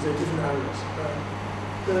say because they're different areas.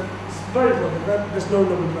 It's very important. There's no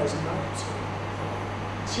Nobel Prize in that. So.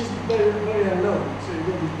 She's very, very unknown, so you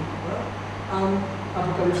don't need to know that.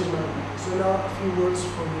 Apocalypse Mathematics. So now a few words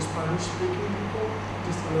for the Spanish-speaking people,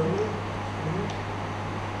 just a little bit.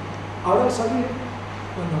 Ahora al salir,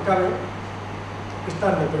 cuando acabe, es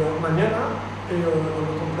tarde, pero mañana os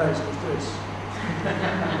lo compráis los 3.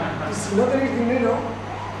 Y si no tenéis dinero,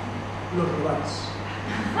 lo robáis.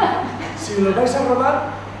 Si lo vais a robar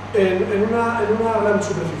en una gran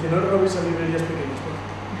superficie, no lo robéis a librerías pequeñas.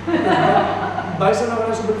 Vais a una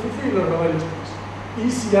gran superficie y lo robáis los 3. Y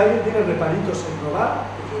si alguien tiene reparitos en probar,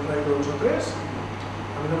 pues yo traigo 2 o 3.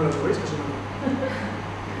 A mí no me lo sabéis, que si no.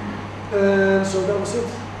 So that was it.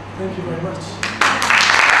 Thank you very much.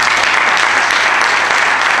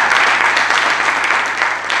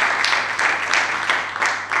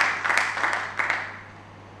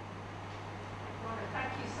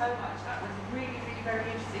 Thank you so much. That was really, really very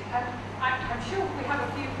interesting. And I'm sure we have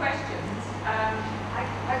a few questions. I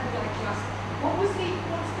would like to ask, what's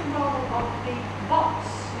the role of the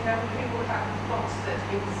bots? You know, when people have these bots that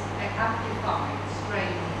amplify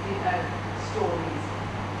strange stories.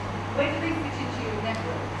 Where do they fit into your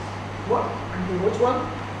networks? What? Which one?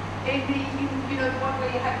 In the, you know, the one where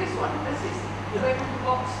you have this one, where would the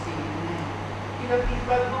bots be in there? You know, these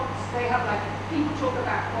robots, they have like, people talk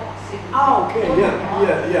about bots in... Ah, okay,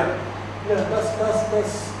 yeah, that's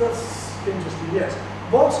interesting, yes.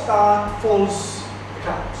 Bots are false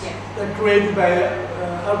accounts. Yes. They're created by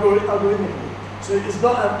algorithmically. So it's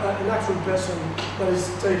not an actual person that is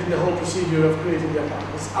taking the whole procedure of creating the account.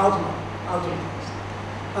 It's automated.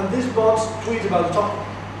 And these bots tweet about the topic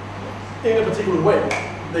in a particular way.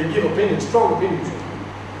 They give opinions, strong opinions.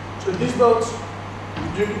 So these bots,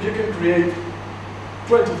 you can create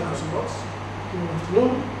 20,000 bots in an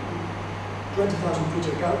afternoon, 20,000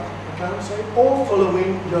 Twitter accounts, say, all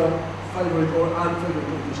following your favorite or unfavorite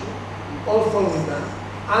politician, all following them,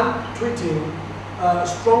 and tweeting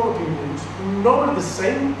strong opinions, not the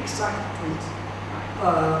same exact tweet,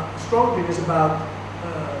 strong opinions about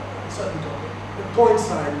a certain topic. The point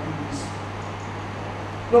side is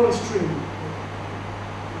normally streaming.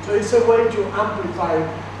 So it's a way to amplify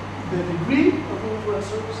the degree of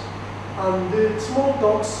influencers and the small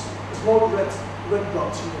dots, the small red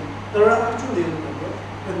dots, they are actually in the network,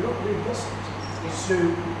 but not really present. So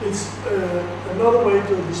it's another way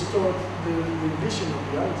to distort the vision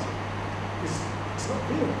of reality. It's not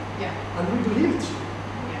real. Yeah. And we believe it's real.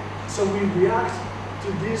 Yeah. So we react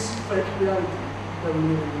to this fake reality that we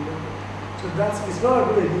live in the network. So it's not a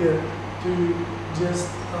good idea to just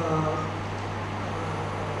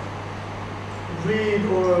read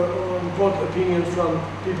or report opinions from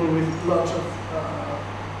people with lots of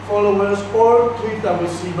followers or tweets that we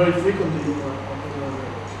see very frequently in our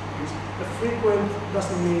networks. Because the frequent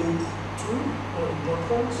doesn't mean true or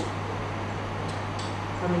important.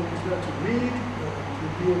 I mean, it's better to read, to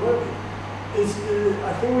be aware of it.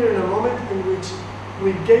 I think we're in a moment in which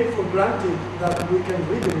we take for granted that we can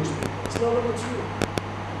read the newspaper. It's no longer true.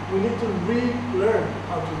 We need to relearn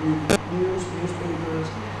how to read newspapers,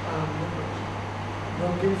 and networks.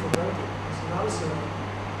 Don't take for granted. So now it's a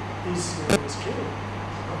skill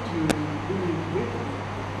how to really read them.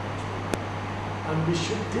 And we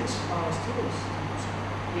should teach our students to do so.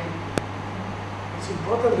 Yeah. It's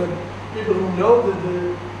important that people who know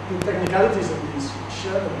the technicalities of this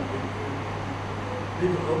share them with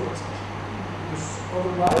bigger audiences. Because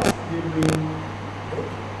otherwise, they'll be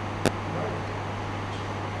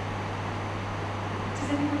Does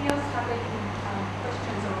anybody else have any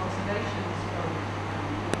questions or observations from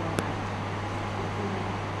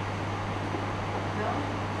No?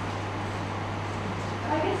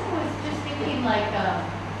 I guess I was just thinking like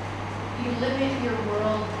you limit your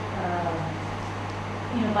world,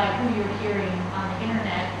 by who you're hearing on the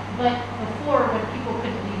internet. But before, when people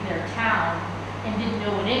couldn't leave their town and didn't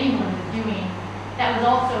know what anyone was doing, that was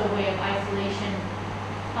also a way of isolation.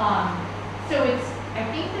 So I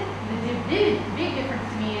think that the big difference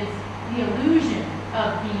to me is the illusion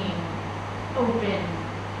of being open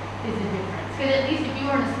is a difference. Because at least if you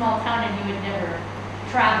were in a small town and you had never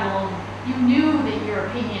traveled, you knew that your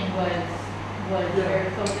opinion was very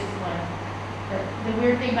focused on. But the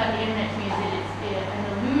weird thing about the internet to me is that it's an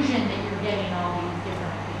illusion that you're getting all these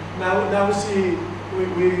different opinions. Now we see,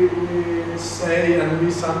 we say, and we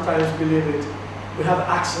sometimes believe it, we have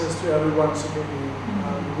access to everyone's opinion.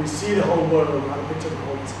 We see the whole world, we have a picture of the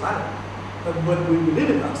whole planet. But we believe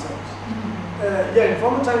it ourselves. In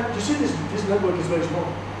former time, you see this network is very small.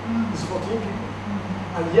 It's 14 people.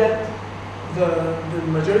 And yet, the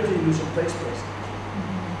majority illusion takes place.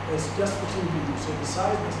 It's just 14 people, so the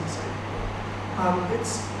size doesn't say.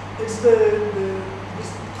 It's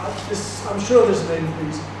I'm sure there's a name for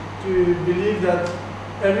this, to believe that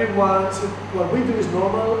everyone, so what we do is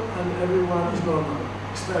normal and everyone is normal,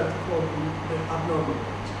 except for the abnormal,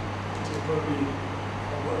 which is probably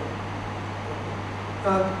a word.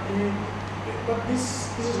 But this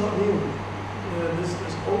is not new. This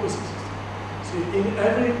has always existed. See, in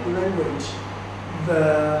every language,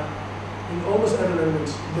 in almost every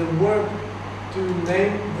language, the word to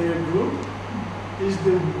name their group is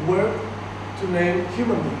the word to name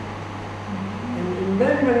human being. In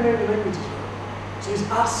many languages. So it's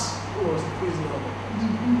us. was increasing our numbers.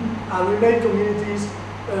 And we made communities,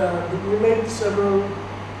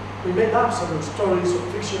 we made up several stories or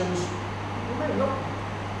fictions,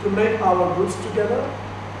 to make our groups together.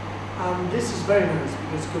 And this is very nice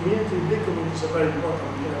because big communities are very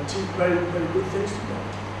important. We can achieve very, very good things together.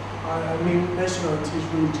 I mean, nationalities,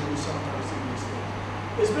 religions, sometimes in these things.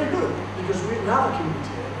 It's very good because we have a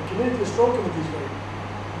community, and a community, a strong community is very good.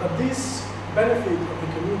 But this benefit of the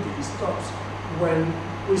community stops when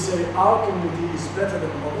we say our community is better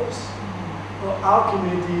than others, or our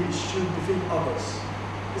community should defeat others.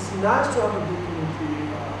 It's nice to have a good community,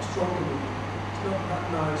 a strong community. It's not that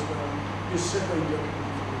nice when you separate your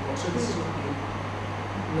community from the world. So this is not good.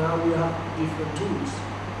 Now we have different tools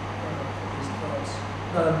for these thoughts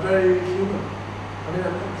that are very human. I mean,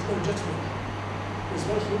 it's not judgment. It's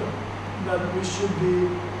very human. That we should be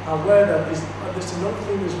aware that there's another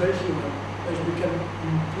thing that's very human, that we can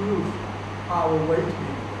improve our way to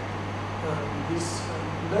be. And these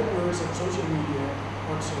networks and social media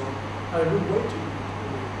and so on are a good way to live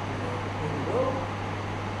in the world,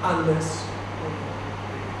 unless we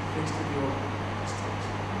fix the old mistakes.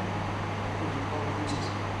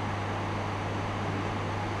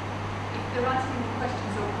 If there aren't any more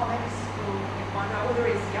questions or comments, we'll find out. Oh, there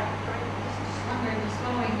is, yeah. Just wondering, just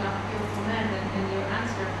following up your comment and your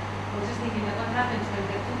answer, I was just thinking that what happens when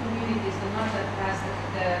the two communities, the one that has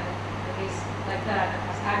the case like that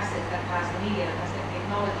has access, that has the media, that has the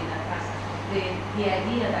technology, that has the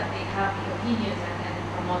idea that they have the opinions and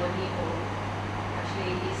from other people,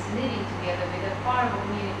 actually is living together with a part of a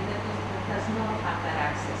community that does not have that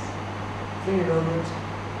access. Thinking about it.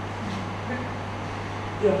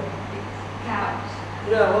 Yeah. It's chaos.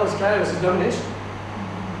 Yeah, well, it's chaos, it's domination.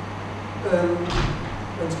 And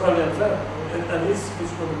it's probably unfair. And it's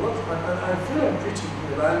what it was. And I feel I'm preaching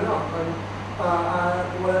here, but I'm not.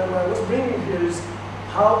 What I was bringing here is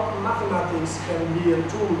how mathematics can be a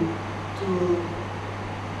tool to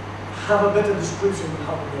have a better description of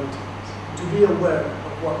how reality is, to be aware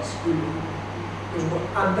of what's really is what,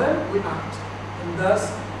 and then we act. And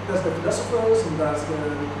that's the philosophers, and that's the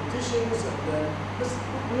politicians, and then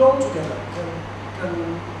we all together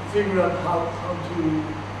can figure out how to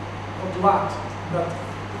act. But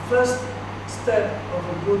the first step of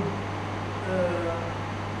a good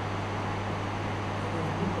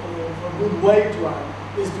way to act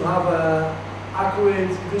is to have an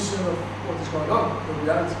accurate vision of what is going on, the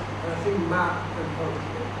reality. And I think math can help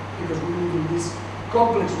here, because we live in this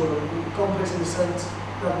complex world, complex in the sense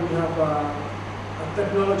that we have a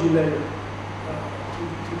technology layer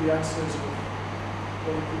to the access of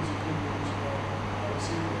politics, opinions, or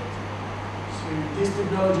secrets. So this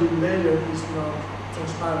technology layer is not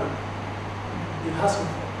transparent. It hasn't.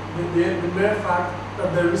 The mere fact that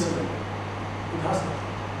there is a layer, it has not.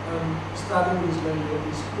 Studying this layer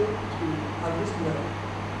is good to at least know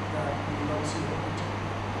that we don't see the picture.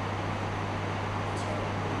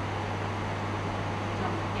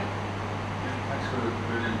 Thanks for the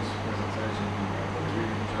brilliant presentation. I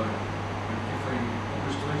really enjoyed it. If I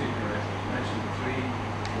understood you correctly, you mentioned three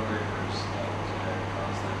drivers that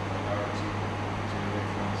cause the minority to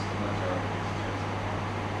influence the majority.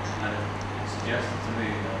 And it suggested to me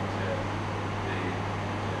that the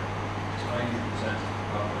 20% of the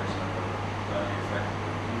population are badly affected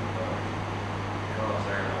by peak poverty because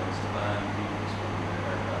airlines ban people from the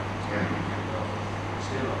aircraft and starting to get off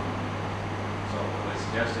still on. So what I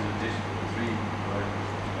suggest in addition to the three drivers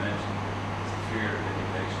that you mentioned is the fear of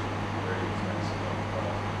litigation, very expensive on the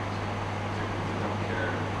product. They don't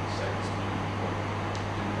care the second speed.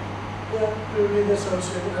 Yeah, really there's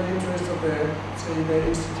also an interest of the, say, the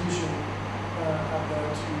institution at the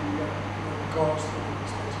cost of the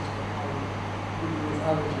expenses of people with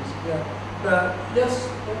allergies. Yeah. But yes,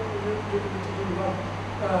 you're thinking about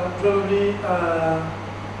probably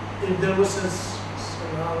if there was a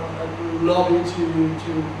lobby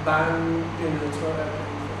to ban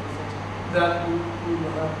that we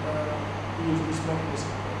would have used this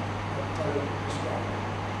mechanism that Tyler described.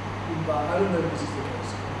 But I don't know if this is the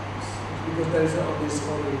case. It's because there is all this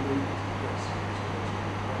other agreement. Yes.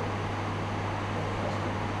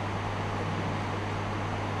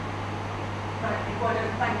 Right, Eduardo,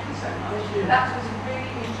 thank you so much. Thank you. That was a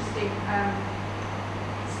really interesting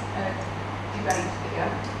debate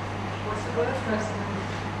here. What's the word?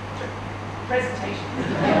 Presentation.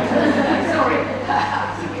 Sorry.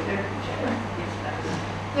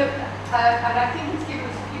 And I think it's given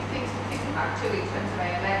us a few things to think about too in terms of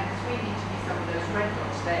ALM, because we need to be some of those red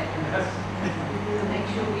dots there. To make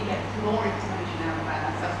sure we get more information out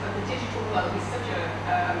about ourselves. But the digital world is such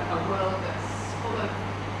a world that's full of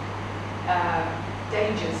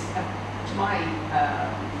dangers, to my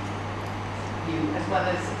view as well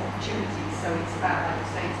as opportunities. So it's about, like I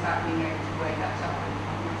say, it's about being able to weigh that up and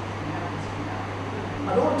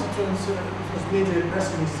I don't want to transmit a pessimistic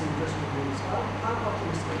impression of this. I'm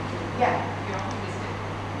optimistic. Yeah, you're optimistic.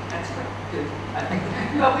 That's great. Good.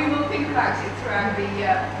 But we will think about it throughout the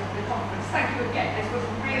conference. Thank you again. This was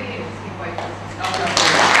a really interesting way for us to start.